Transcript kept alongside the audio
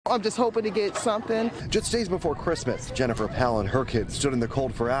I'm just hoping to get something. Just days before Christmas, Jennifer Powell and her kids stood in the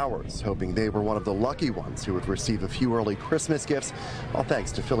cold for hours, hoping they were one of the lucky ones who would receive a few early Christmas gifts, all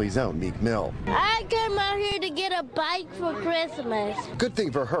thanks to Philly's own Meek Mill. I came out here to get a bike for Christmas. Good thing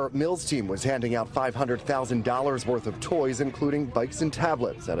for her, Mill's team was handing out $500,000 worth of toys, including bikes and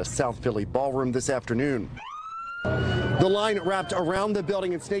tablets, at a South Philly ballroom this afternoon. The line wrapped around the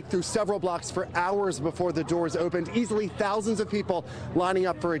building and snaked through several blocks for hours before the doors opened. Easily thousands of people lining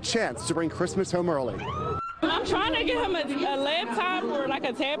up for a chance to bring Christmas home early. I'm trying to get him a laptop or like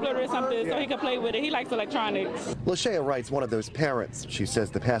a tablet or something so he can play with it. He likes electronics. Lashea Wright's one of those parents. She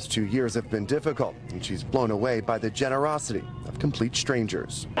says the past 2 years have been difficult, and she's blown away by the generosity of complete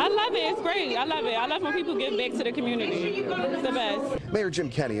strangers. I love it. It's great. I love it. I love when people give back to the community. It's the best. Mayor Jim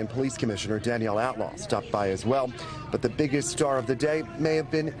Kenney and Police Commissioner Danielle Outlaw stopped by as well. But the biggest star of the day may have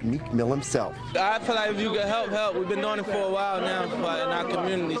been Meek Mill himself. I feel like if you could help. We've been doing it for a while now in our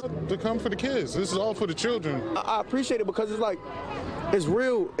community. To come for the kids. This is all for the children. I appreciate it because it's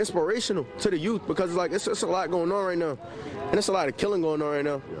real inspirational to the youth because it's like it's a lot going on right now, and it's a lot of killing going on right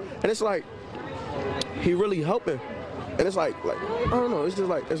now, and it's like he really helping, and it's like I don't know, it's just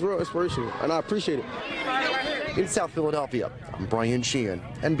like it's real inspirational, and I appreciate it. In South Philadelphia, I'm Brian Sheehan,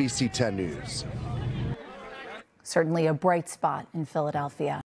 NBC 10 News. Certainly a bright spot in Philadelphia.